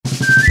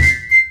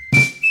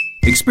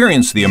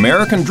Experience the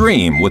American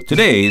dream with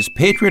today's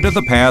Patriot of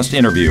the Past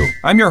interview.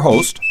 I'm your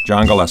host,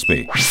 John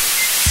Gillespie.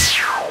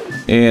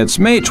 It's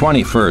May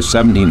 21st,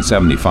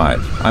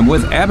 1775. I'm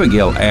with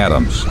Abigail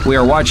Adams. We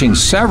are watching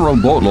several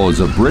boatloads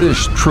of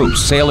British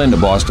troops sail into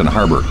Boston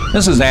Harbor.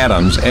 Mrs.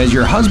 Adams, as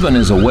your husband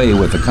is away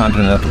with the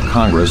Continental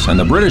Congress and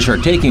the British are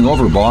taking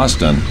over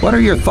Boston, what are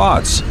your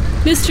thoughts?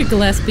 Mr.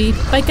 Gillespie,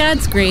 by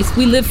God's grace,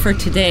 we live for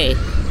today.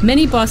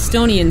 Many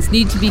Bostonians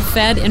need to be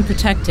fed and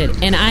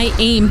protected, and I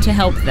aim to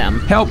help them.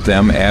 Help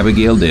them,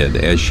 Abigail did,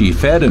 as she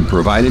fed and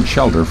provided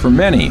shelter for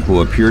many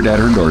who appeared at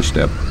her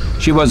doorstep.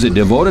 She was a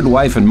devoted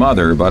wife and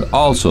mother, but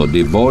also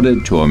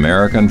devoted to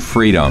American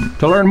freedom.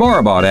 To learn more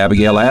about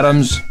Abigail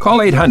Adams, call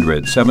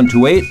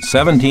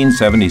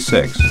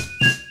 800-728-1776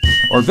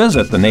 or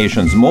visit the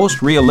nation's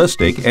most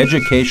realistic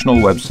educational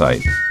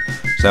website,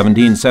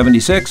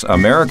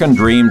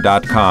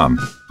 1776americandream.com.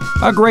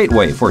 A great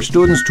way for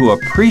students to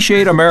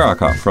appreciate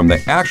America from the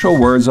actual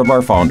words of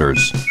our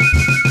founders.